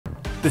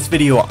this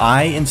video,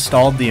 I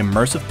installed the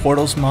Immersive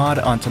Portals mod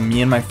onto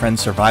me and my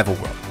friend's survival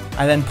world.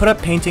 I then put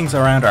up paintings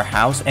around our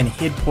house and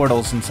hid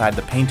portals inside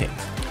the paintings.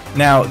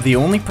 Now, the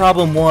only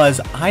problem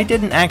was, I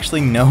didn't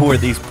actually know where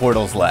these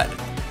portals led.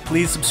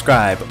 Please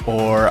subscribe,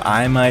 or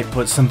I might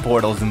put some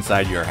portals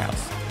inside your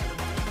house.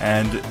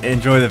 And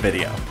enjoy the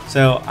video.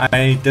 So,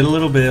 I did a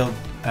little bit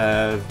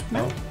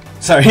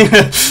sorry.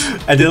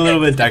 I did a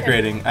little bit of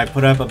decorating. I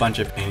put up a bunch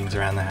of paintings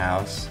around the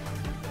house.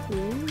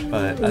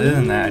 But other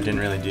than that, I didn't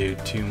really do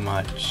too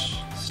much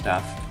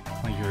stuff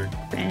while you were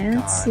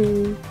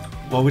gone.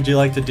 What would you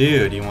like to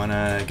do? Do you want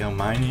to go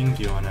mining?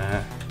 Do you want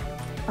to...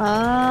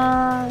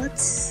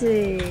 let's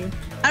see.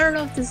 I don't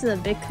know if this is a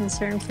big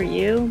concern for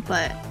you,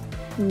 but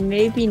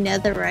maybe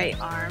netherite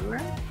armor.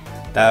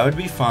 That would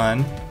be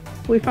fun.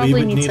 We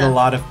probably would need a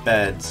lot of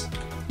beds.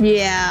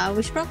 Yeah,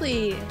 we should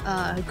probably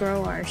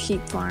grow our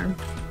sheep farm.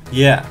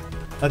 Yeah,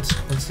 let's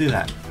do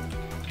that.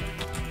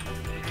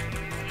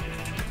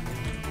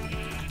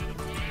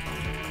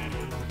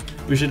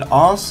 We should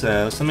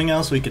also, something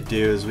else we could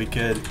do is we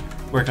could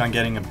work on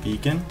getting a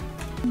beacon.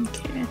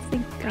 Okay, I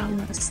think I'm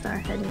gonna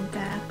start heading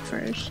back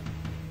first.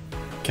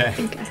 Okay. I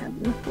think I have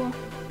enough wool.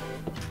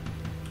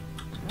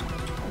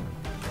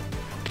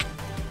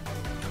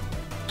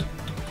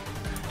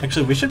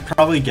 Actually, we should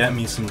probably get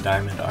me some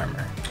diamond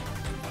armor.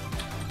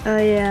 Oh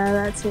yeah,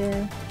 that's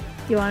it.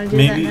 You want to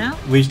do that now?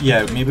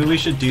 Maybe we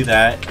should do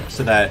that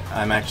so that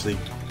I'm actually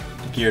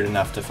geared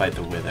enough to fight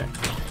the wither.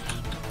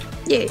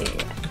 Yeah.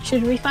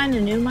 Should we find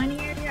a new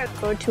mining area or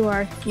go to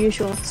our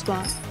usual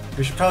spot?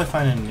 We should probably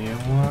find a new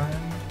one.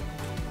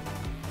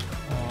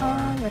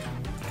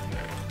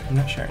 I'm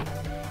not sure.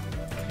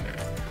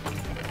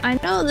 I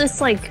know this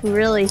like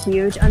really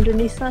huge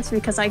underneath us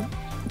because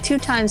 2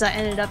 times I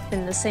ended up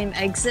in the same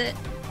exit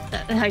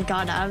that I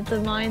got out of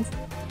the mines.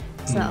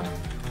 So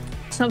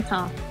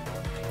somehow.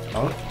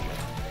 Oh.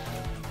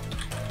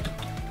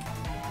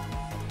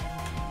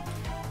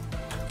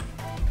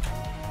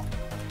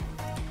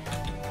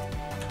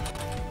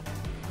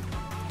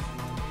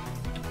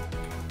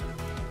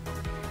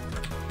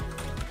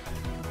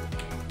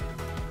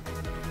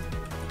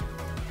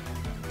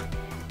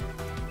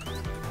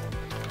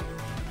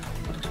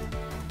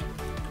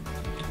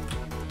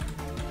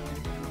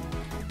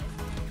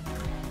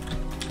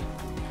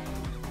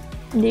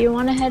 Do you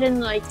want to head in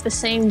like the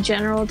same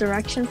general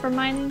direction for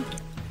mining?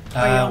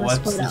 What's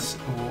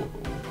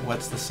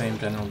the same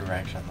general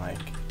direction like?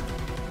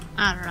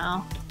 I don't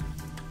know.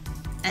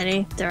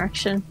 Any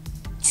direction.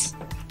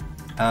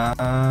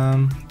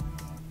 I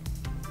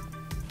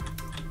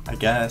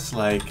guess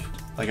like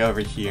over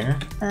here.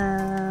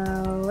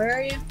 Where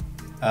are you?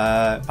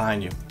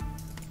 Behind you.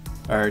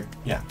 Or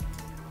yeah.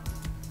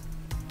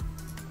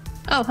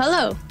 Oh,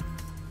 hello.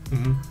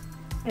 Mhm.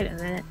 Wait a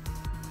minute.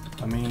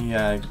 Let me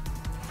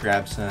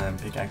grab some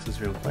pickaxes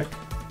real quick.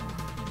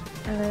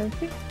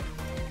 Okay.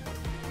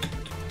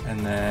 And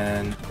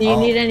then... Do you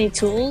need any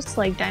tools,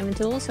 like diamond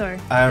tools, or...?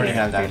 I already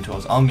have diamond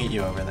tools. I'll meet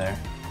you over there.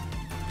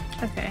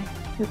 Okay.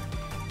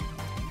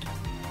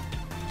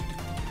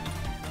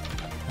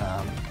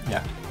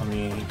 Yeah, let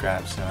me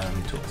grab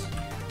some tools.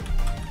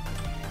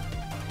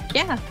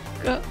 Yeah,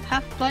 go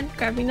have fun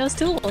grabbing those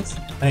tools.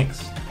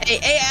 Thanks.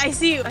 Hey, I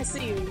see you,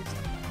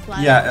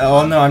 Yeah,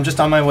 oh no, I'm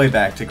just on my way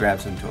back to grab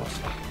some tools.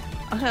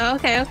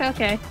 Okay.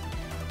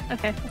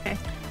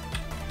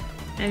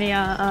 Any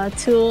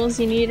tools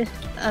you need?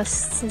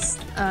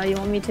 You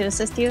want me to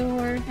assist you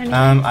or anything?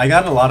 I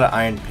got a lot of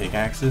iron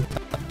pickaxes.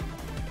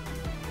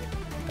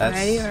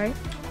 Alright.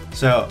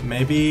 So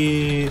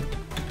maybe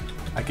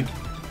I could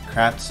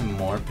craft some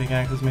more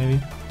pickaxes,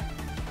 maybe.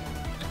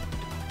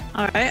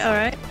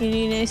 Alright. You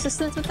need any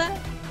assistance with that?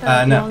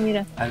 No.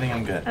 I think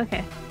I'm good.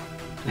 Okay.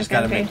 Just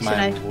gotta make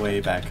my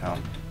way back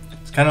home.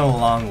 It's kind of a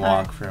long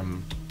walk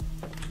from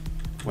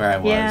where I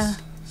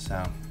was,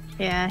 so...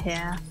 Yeah.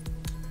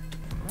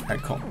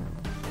 Alright, cool.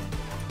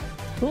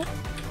 Cool?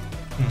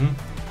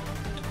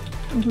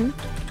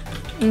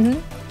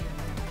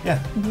 Yeah,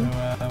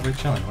 so, we're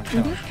chilling.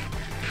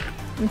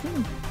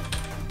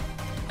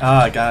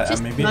 I got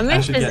maybe my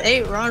I should just get...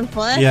 ate raw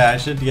flesh? Yeah, I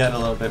should get a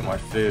little bit more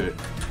food.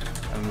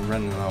 I'm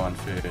running low on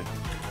food.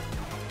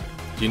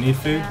 Do you need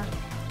food? Yeah.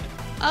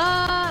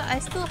 I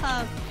still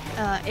have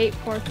 8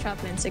 pork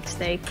chop and 6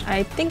 steak.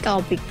 I think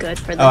I'll be good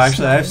for this. Oh,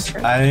 actually,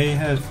 I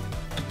have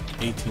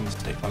 18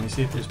 steak. Let me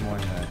see if there's more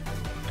in the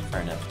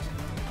furnace.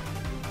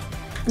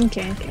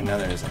 Okay. No,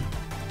 there isn't.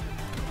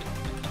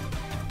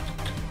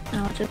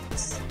 I'll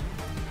just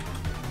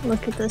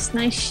look at this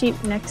nice sheep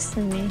next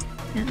to me.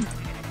 Yeah.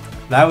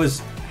 That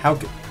was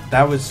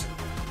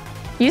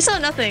You saw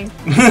nothing.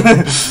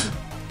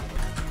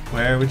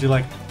 Where would you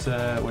like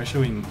to? Where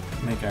should we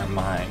make our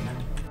mine?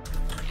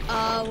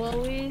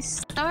 Well, we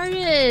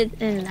started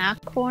in that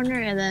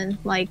corner, and then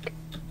like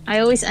I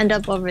always end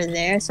up over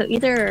there. So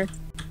either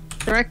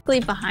directly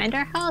behind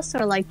our house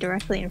or like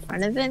directly in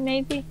front of it,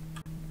 maybe.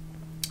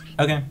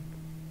 Okay.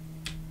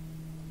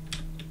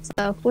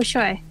 So which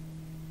way?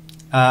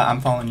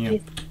 I'm following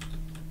you.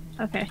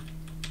 Okay.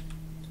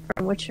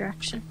 From which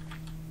direction?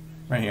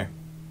 Right here.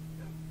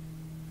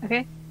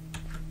 Okay.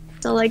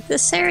 So like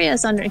this area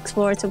is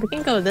unexplored, so we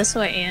can go this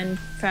way and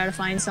try to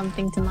find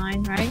something to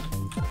mine, right?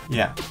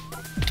 Yeah.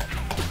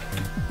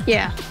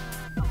 Yeah.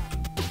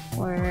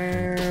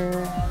 Where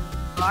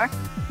are?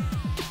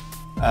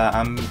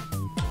 I'm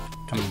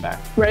coming back.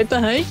 Right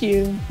behind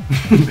you.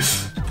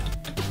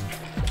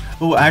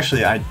 Oh,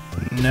 actually, I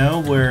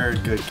know where a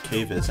good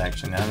cave is,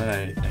 actually, now that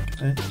I think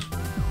of it.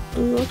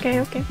 Ooh,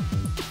 okay.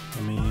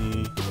 Let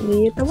me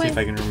Lead the see way. if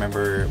I can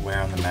remember where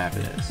on the map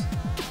it is.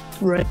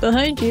 Right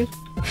behind you.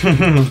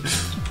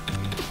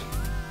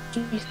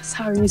 Jesus,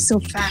 how are you so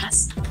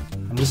fast?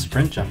 I'm just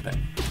sprint jumping.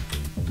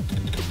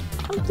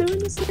 I'm doing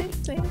the same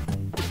thing.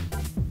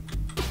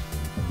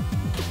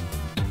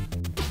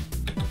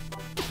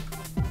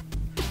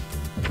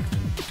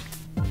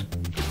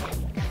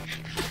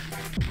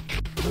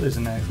 Oh, there's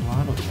an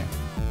axolotl here.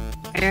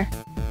 Where?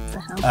 What the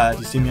hell? Do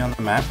you see me on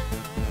the map?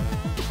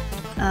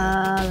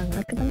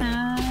 Look at the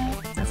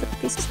map. That's a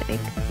piece of steak.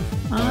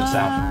 Going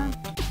south.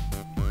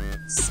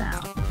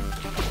 South.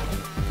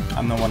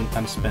 I'm the one,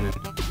 I'm spinning.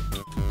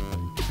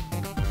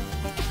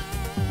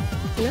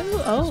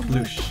 Ooh, oh.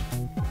 Sploosh.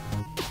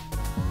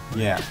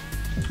 Yeah.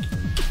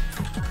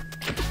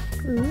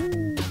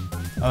 Ooh.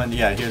 Oh, and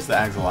yeah, here's the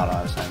axolotl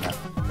I was talking about.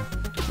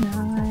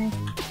 Nice.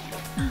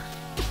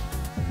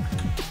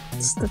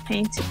 It's the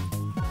painting.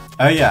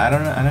 Oh yeah, I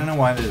don't know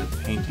why there's a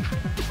painting.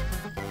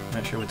 I'm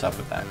not sure what's up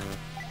with that.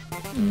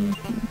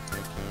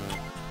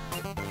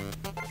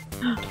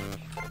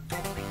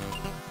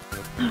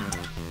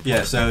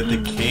 Yeah, so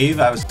the cave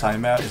I was talking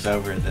about is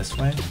over this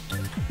way.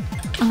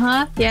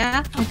 Uh-huh,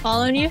 yeah, I'm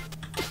following you.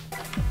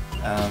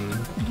 I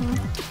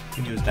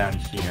think it was down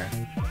here.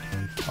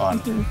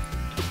 Hold on.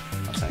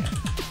 1 second.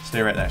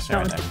 Stay right there, stay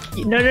right there.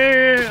 No.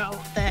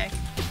 What the heck?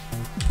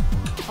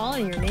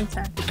 Following your name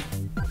tag.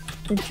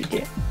 What'd you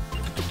do?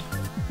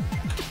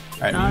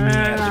 Alright, No, meet me no,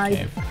 at no, the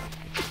cave.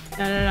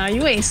 No,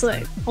 you ain't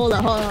slick. Hold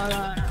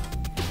on.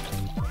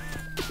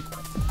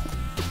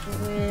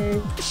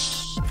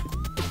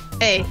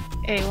 Hey,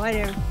 why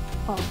there?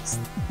 Pause.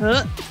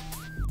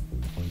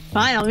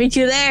 Fine, I'll meet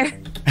you there.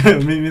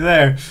 Meet me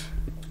there.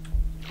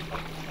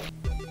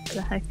 What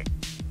the heck?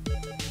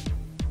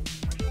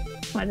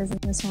 Why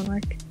doesn't this one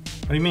work?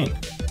 What do you mean?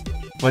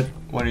 What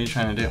are you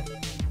trying to do?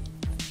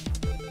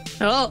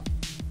 Oh!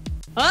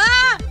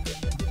 Ah!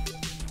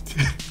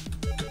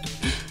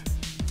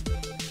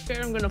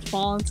 Scared I'm gonna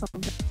fall and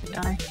something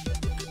die.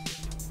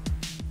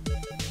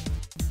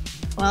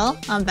 Well,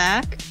 I'm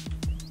back.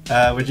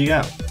 Where'd you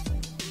go?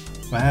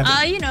 What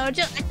happened? You know, I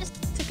just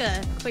took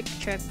a quick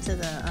trip to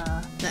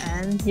the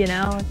end, you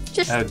know?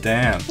 Just, Oh,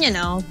 damn. you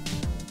know,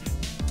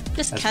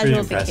 just That's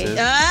casual pretty vacation.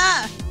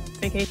 impressive.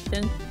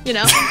 Vacation, you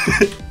know?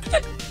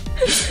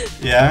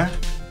 Yeah?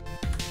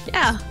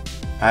 Yeah.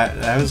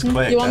 That was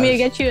quick. You want me to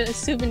That get you a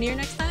souvenir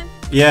next time?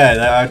 was-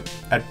 Yeah,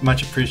 I'd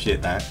much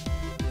appreciate that.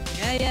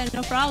 Yeah,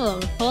 no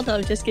problem. Hold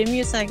up, just give me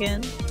a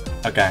second.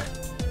 Okay.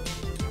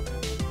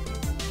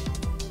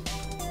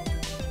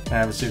 Can I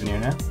have a souvenir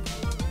now?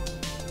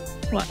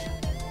 What?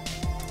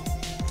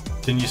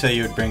 Didn't you say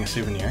you would bring a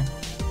souvenir?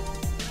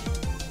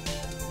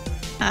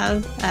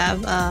 Have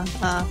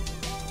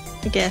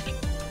a gift.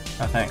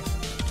 Oh, thanks.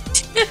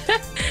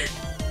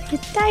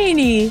 You're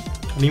tiny.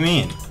 What do you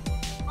mean?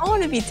 I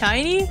want to be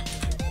tiny.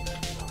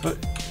 What?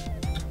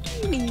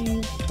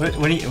 Tiny. What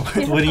do you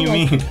Yeah, what do you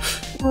like- mean?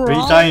 What are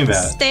you talking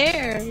about?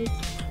 Stairs.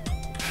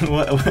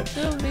 what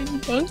Oh, baby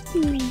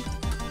monkey.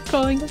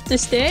 Going up the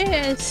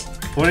stairs.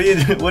 what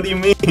do you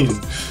mean?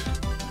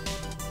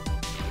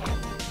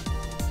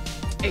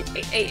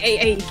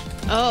 Hey.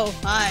 Oh,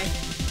 hi.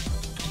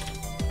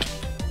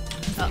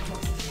 Oh.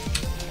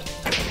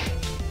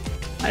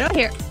 I don't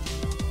hear.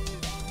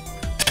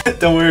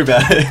 Don't worry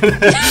about it.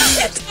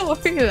 Don't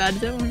worry about it,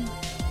 don't worry.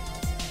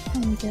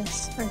 I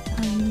guess we're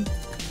tiny.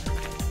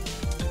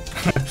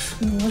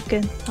 I'm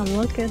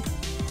looking.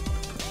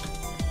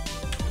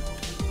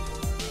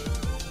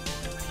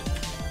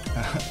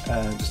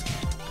 Just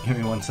give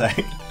me 1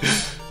 sec.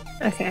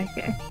 Okay.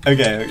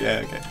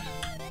 Okay.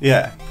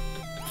 Yeah.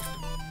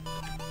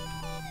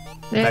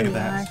 There Back you at the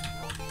are. house.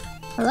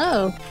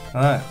 Hello.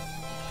 Alright.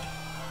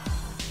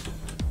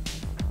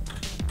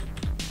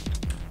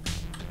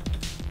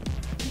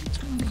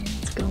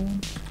 It's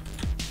going.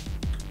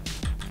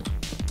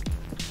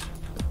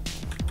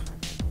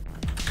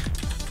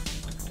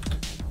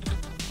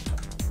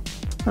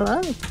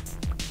 Hello.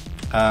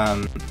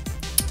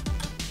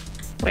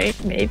 Wait,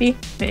 maybe.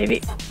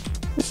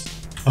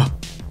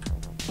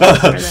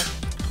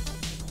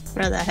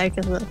 Where the heck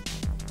is it?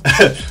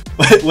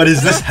 What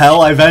is this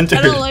hell I've entered?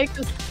 I don't like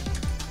this.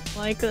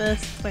 Like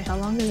this. Wait, how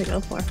long does it go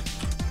for?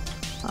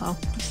 Oh,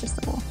 it's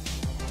just a wall.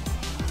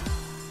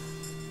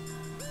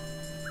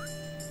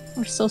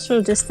 We're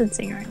social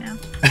distancing right now.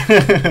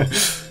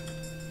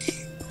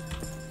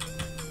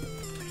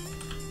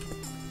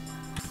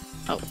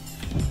 Oh.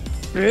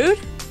 Rude?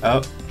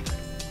 Oh.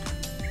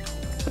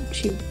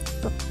 Don't you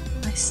go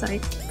my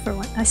sight for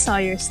what? I saw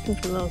your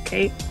stupid little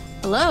cape.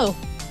 Hello?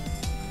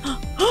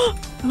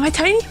 Am I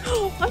tiny?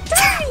 I'm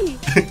tiny!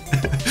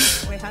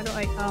 Wait, how do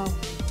I... Oh.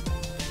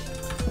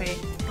 Wait.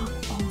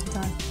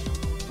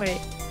 Wait.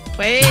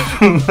 I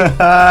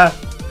got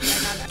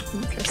it.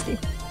 Interesting.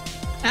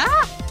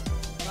 Ah!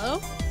 Hello?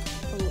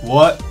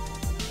 What?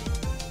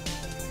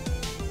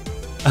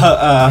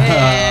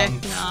 Heck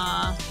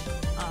nah.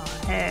 Oh,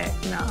 heck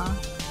nah.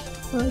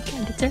 Look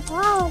at it's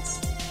our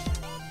house.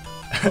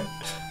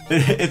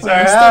 It's Wait,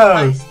 our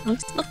house. I'm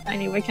still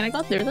tiny. Wait, can I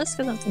go through this?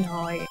 No,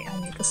 I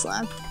make a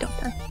slab. Don't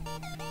I?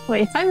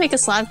 Wait, if I make a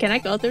slab, can I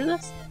go through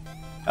this?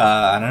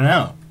 I don't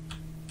know.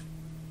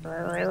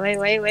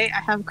 Wait.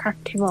 I have a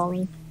craft table on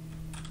me.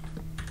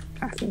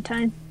 Crafting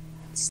time.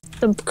 It's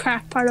the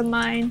craft part of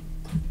mine.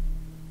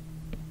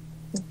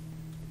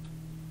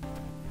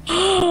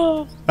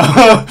 Oh,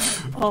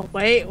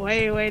 wait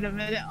a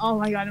minute. Oh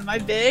my god, am I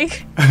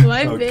big? Am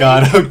I big?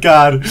 Oh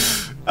god.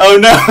 Oh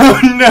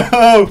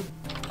no.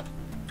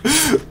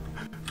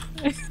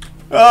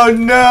 Oh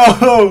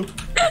no!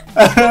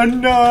 Oh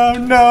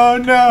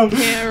no!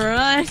 Can't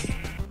run.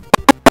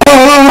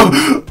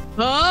 Oh!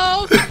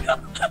 Oh!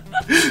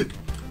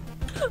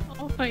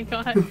 Oh my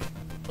god.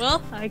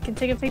 Well, I can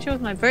take a picture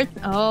with my bird.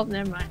 Oh,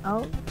 never mind.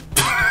 Oh.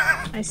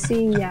 I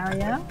see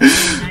yeah.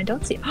 And I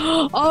don't see.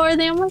 Oh, are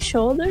they on my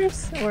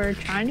shoulders? Or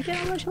trying to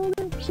get on my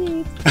shoulders?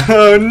 Jeez.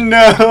 Oh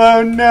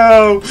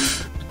no!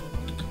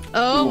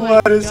 Oh my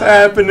What is god.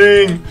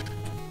 happening?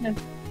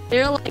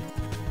 They're like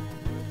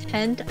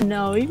 10,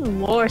 no, even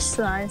more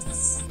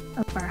size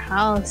of our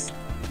house.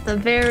 The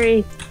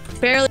barely.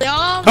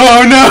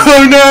 Oh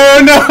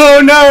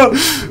no!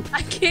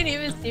 I can't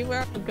even see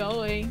where I'm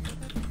going.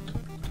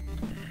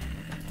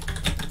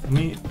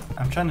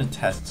 I'm trying to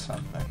test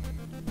something.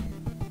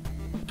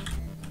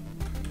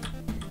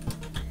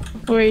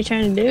 What are you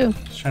trying to do?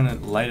 Just trying to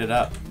light it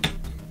up.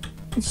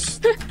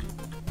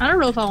 I don't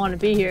know if I want to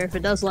be here if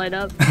it does light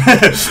up.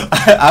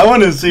 I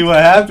want to see what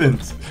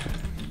happens.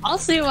 I'll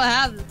see what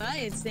happens. I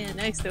ain't standing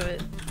next to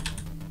it.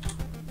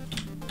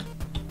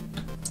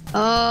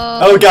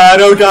 Oh god!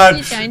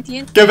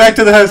 Get back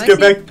to the house!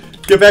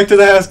 Get back to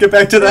the house! Get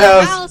back to the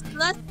house!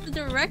 That's the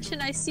direction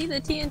I see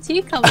the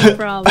TNT coming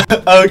from.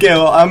 Okay,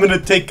 well I'm gonna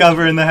take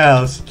cover in the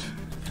house.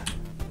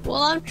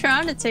 Well, I'm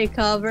trying to take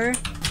cover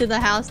to the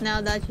house now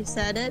that you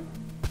said it.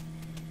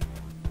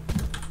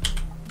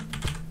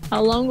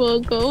 How long will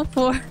it go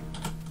for?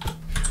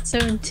 So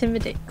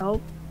intimidate.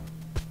 Oh.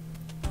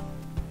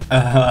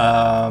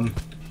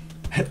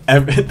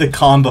 The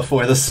calm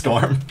before the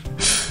storm.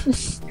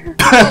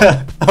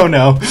 Oh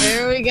no.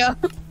 There we go.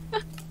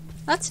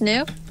 That's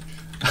new.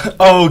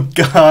 Oh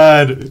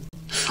god.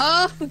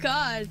 Oh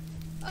god.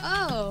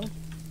 Oh.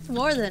 It's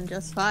more than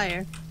just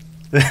fire.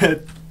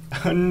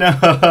 Oh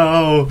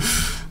no.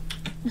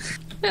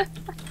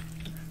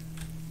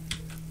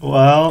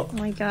 Well. Oh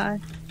my god.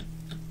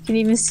 You can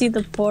even see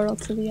the portal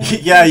to the other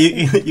Yeah,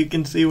 you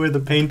can see where the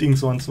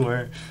paintings once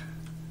were.